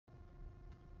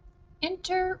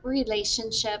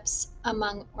Interrelationships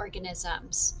among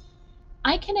organisms.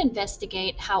 I can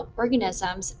investigate how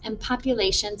organisms and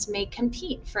populations may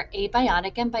compete for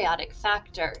abiotic and biotic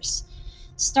factors.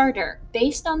 Starter,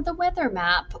 based on the weather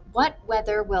map, what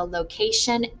weather will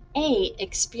location A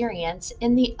experience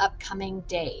in the upcoming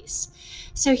days?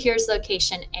 So here's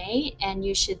location A, and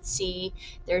you should see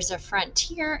there's a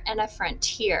frontier and a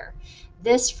frontier.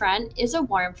 This front is a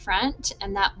warm front,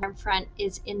 and that warm front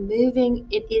it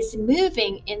is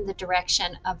moving in the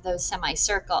direction of those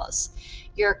semicircles.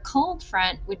 Your cold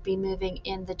front would be moving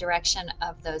in the direction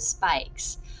of those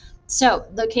spikes. So,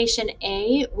 location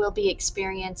A will be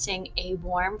experiencing a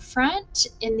warm front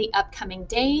in the upcoming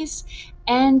days,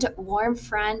 and warm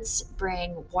fronts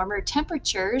bring warmer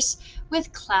temperatures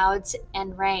with clouds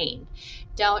and rain.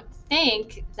 Don't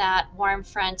think that warm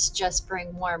fronts just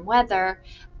bring warm weather.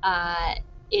 Uh,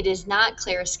 it is not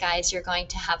clear skies. You're going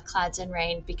to have clouds and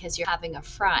rain because you're having a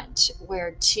front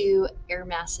where two air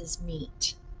masses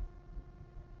meet.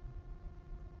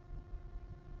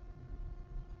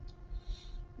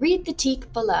 Read the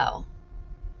teak below.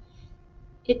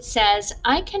 It says,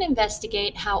 I can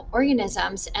investigate how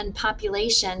organisms and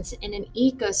populations in an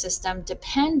ecosystem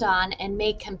depend on and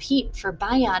may compete for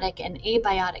biotic and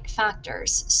abiotic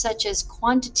factors, such as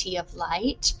quantity of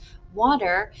light,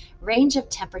 water, range of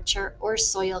temperature, or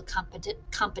soil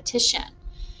competition.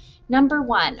 Number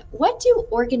one, what do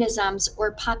organisms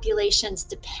or populations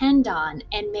depend on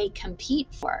and may compete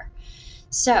for?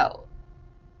 So,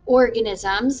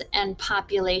 organisms and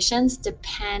populations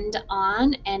depend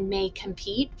on and may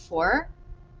compete for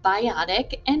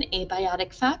biotic and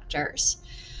abiotic factors.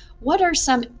 What are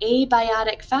some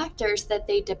abiotic factors that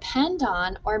they depend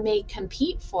on or may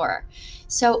compete for?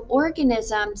 So,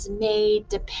 organisms may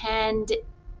depend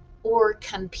or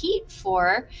compete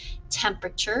for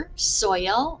temperature,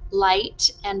 soil,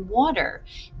 light, and water.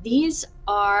 These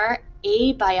are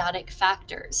abiotic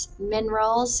factors,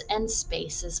 minerals, and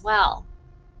space as well.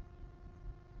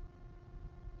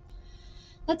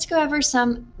 Let's go over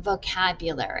some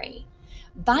vocabulary.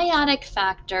 Biotic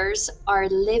factors are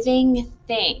living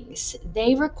things.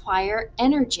 They require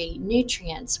energy,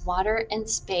 nutrients, water, and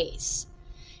space.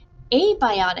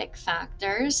 Abiotic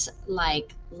factors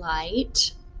like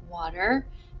light, water,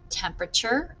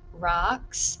 temperature,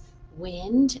 rocks,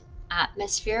 wind,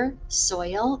 atmosphere,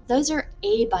 soil, those are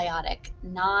abiotic,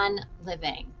 non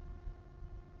living.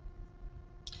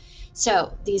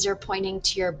 So these are pointing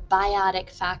to your biotic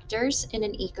factors in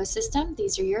an ecosystem.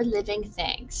 These are your living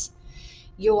things.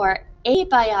 Your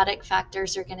abiotic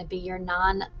factors are going to be your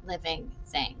non living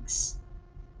things.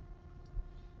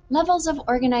 Levels of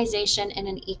organization in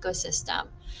an ecosystem.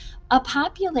 A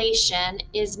population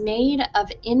is made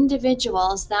of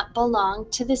individuals that belong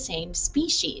to the same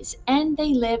species and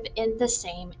they live in the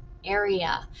same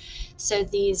area. So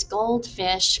these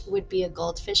goldfish would be a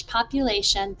goldfish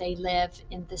population. They live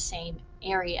in the same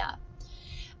area.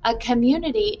 A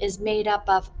community is made up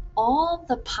of all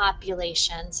the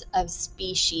populations of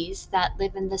species that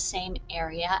live in the same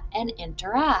area and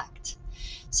interact.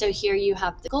 So here you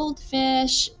have the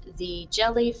goldfish, the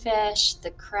jellyfish, the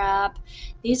crab.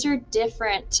 These are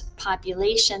different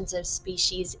populations of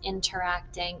species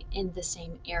interacting in the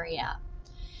same area.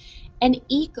 An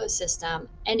ecosystem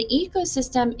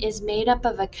is made up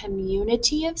of a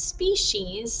community of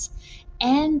species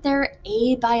and their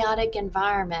abiotic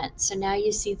environment. So now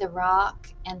you see the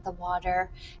rock and the water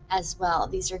as well.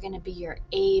 These are going to be your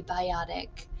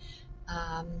abiotic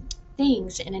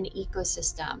things in an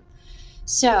ecosystem.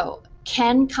 So,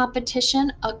 can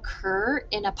competition occur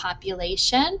in a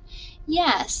population?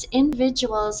 Yes,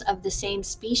 individuals of the same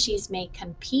species may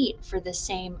compete for the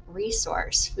same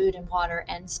resource, food and water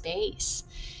and space.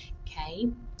 Okay,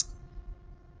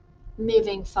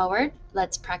 moving forward,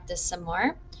 let's practice some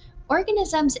more.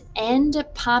 Organisms and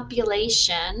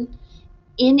population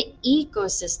in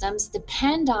ecosystems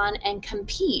depend on and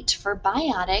compete for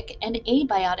biotic and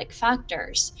abiotic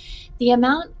factors. The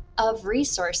amount of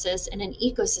resources in an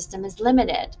ecosystem is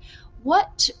limited.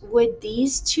 What would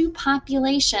these two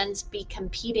populations be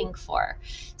competing for?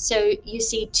 So you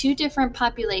see two different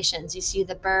populations. You see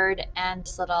the bird and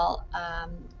this little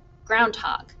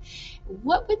groundhog.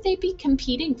 What would they be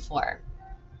competing for?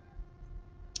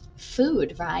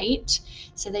 Food, right?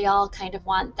 So they all kind of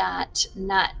want that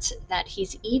nut that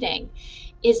he's eating.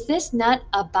 Is this nut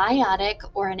a biotic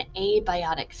or an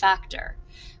abiotic factor?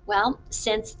 Well,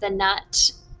 since the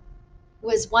nut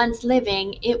was once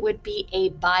living, it would be a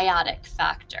biotic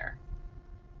factor.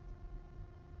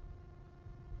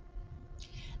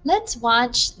 Let's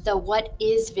watch the What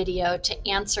Is video to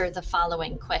answer the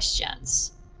following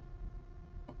questions.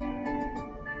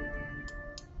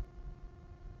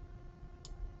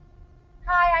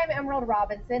 Emerald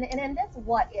Robinson, and in this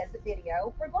What Is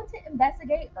video, we're going to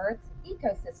investigate Earth's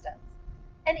ecosystems.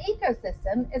 An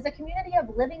ecosystem is a community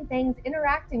of living things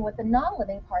interacting with the non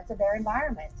living parts of their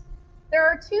environment. There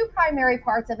are two primary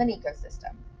parts of an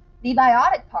ecosystem. The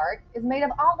biotic part is made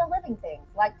of all the living things,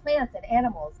 like plants and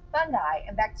animals, fungi,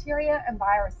 and bacteria and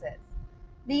viruses.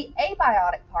 The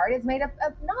abiotic part is made up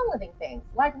of non living things,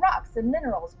 like rocks and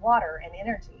minerals, water, and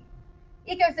energy.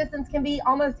 Ecosystems can be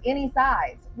almost any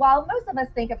size. While most of us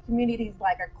think of communities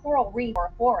like a coral reef or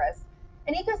a forest,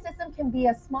 an ecosystem can be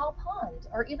a small pond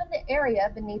or even the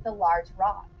area beneath a large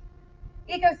rock.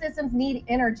 Ecosystems need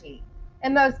energy.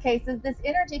 In most cases, this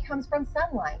energy comes from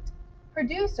sunlight.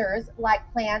 Producers,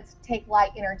 like plants, take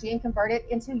light energy and convert it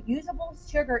into usable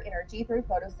sugar energy through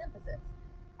photosynthesis.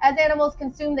 As animals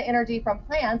consume the energy from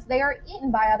plants, they are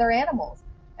eaten by other animals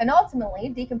and ultimately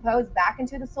decompose back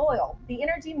into the soil. The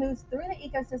energy moves through the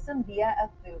ecosystem via a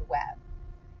food web.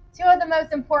 Two of the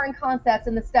most important concepts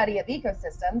in the study of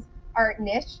ecosystems are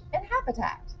niche and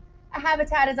habitat. A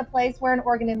habitat is a place where an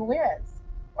organism lives.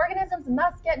 Organisms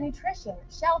must get nutrition,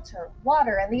 shelter,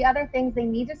 water, and the other things they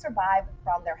need to survive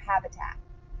from their habitat.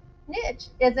 Niche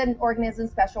is an organism's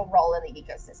special role in the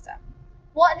ecosystem.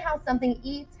 What and how something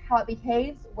eats, how it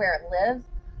behaves, where it lives,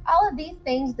 all of these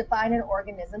things define an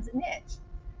organism's niche.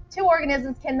 Two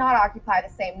organisms cannot occupy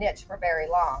the same niche for very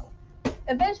long.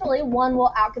 Eventually, one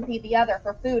will outcompete the other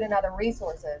for food and other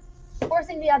resources,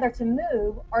 forcing the other to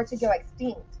move or to go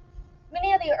extinct.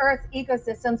 Many of the Earth's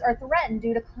ecosystems are threatened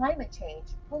due to climate change,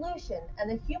 pollution, and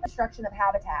the human destruction of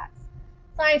habitats.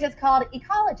 Scientists called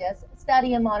ecologists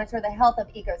study and monitor the health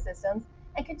of ecosystems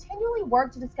and continually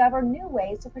work to discover new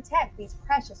ways to protect these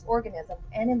precious organisms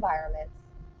and environments.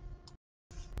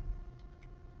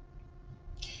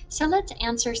 So let's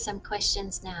answer some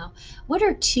questions now. What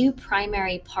are two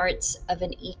primary parts of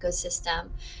an ecosystem?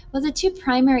 Well, the two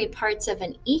primary parts of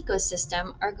an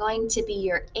ecosystem are going to be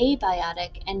your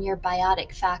abiotic and your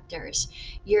biotic factors.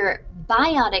 Your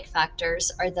biotic factors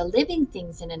are the living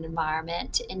things in an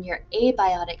environment, and your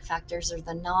abiotic factors are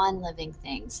the non living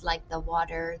things like the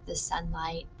water, the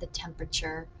sunlight, the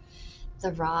temperature,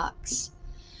 the rocks.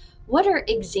 What are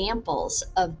examples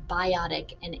of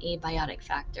biotic and abiotic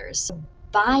factors?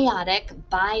 Biotic,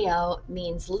 bio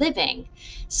means living.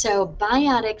 So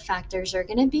biotic factors are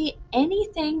going to be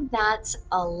anything that's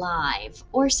alive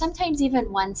or sometimes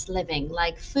even once living,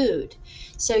 like food.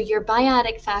 So your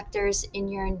biotic factors in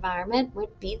your environment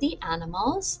would be the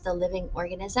animals, the living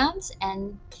organisms,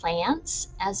 and plants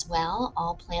as well.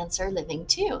 All plants are living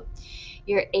too.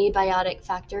 Your abiotic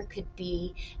factor could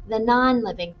be the non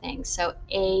living things. So,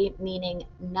 A meaning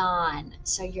non.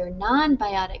 So, your non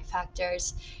biotic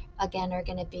factors, again, are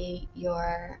going to be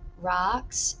your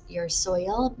rocks, your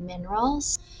soil,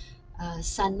 minerals,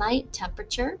 sunlight,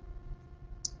 temperature.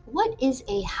 What is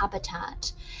a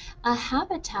habitat? A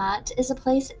habitat is a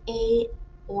place a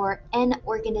or an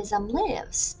organism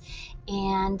lives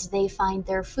and they find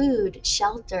their food,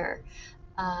 shelter,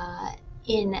 uh,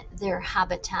 in their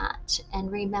habitat.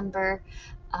 And remember,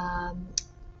 um,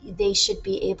 they should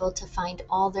be able to find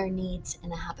all their needs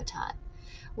in a habitat.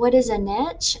 What is a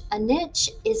niche? A niche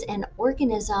is an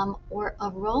organism or a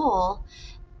role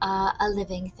a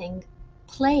living thing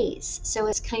plays. So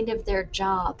it's kind of their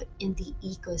job in the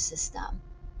ecosystem.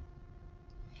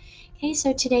 Okay,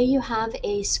 so today you have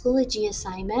a Schoology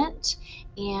assignment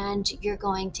and you're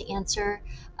going to answer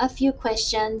a few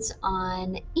questions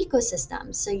on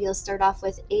ecosystems. So you'll start off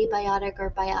with abiotic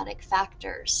or biotic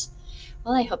factors.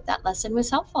 Well, I hope that lesson was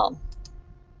helpful.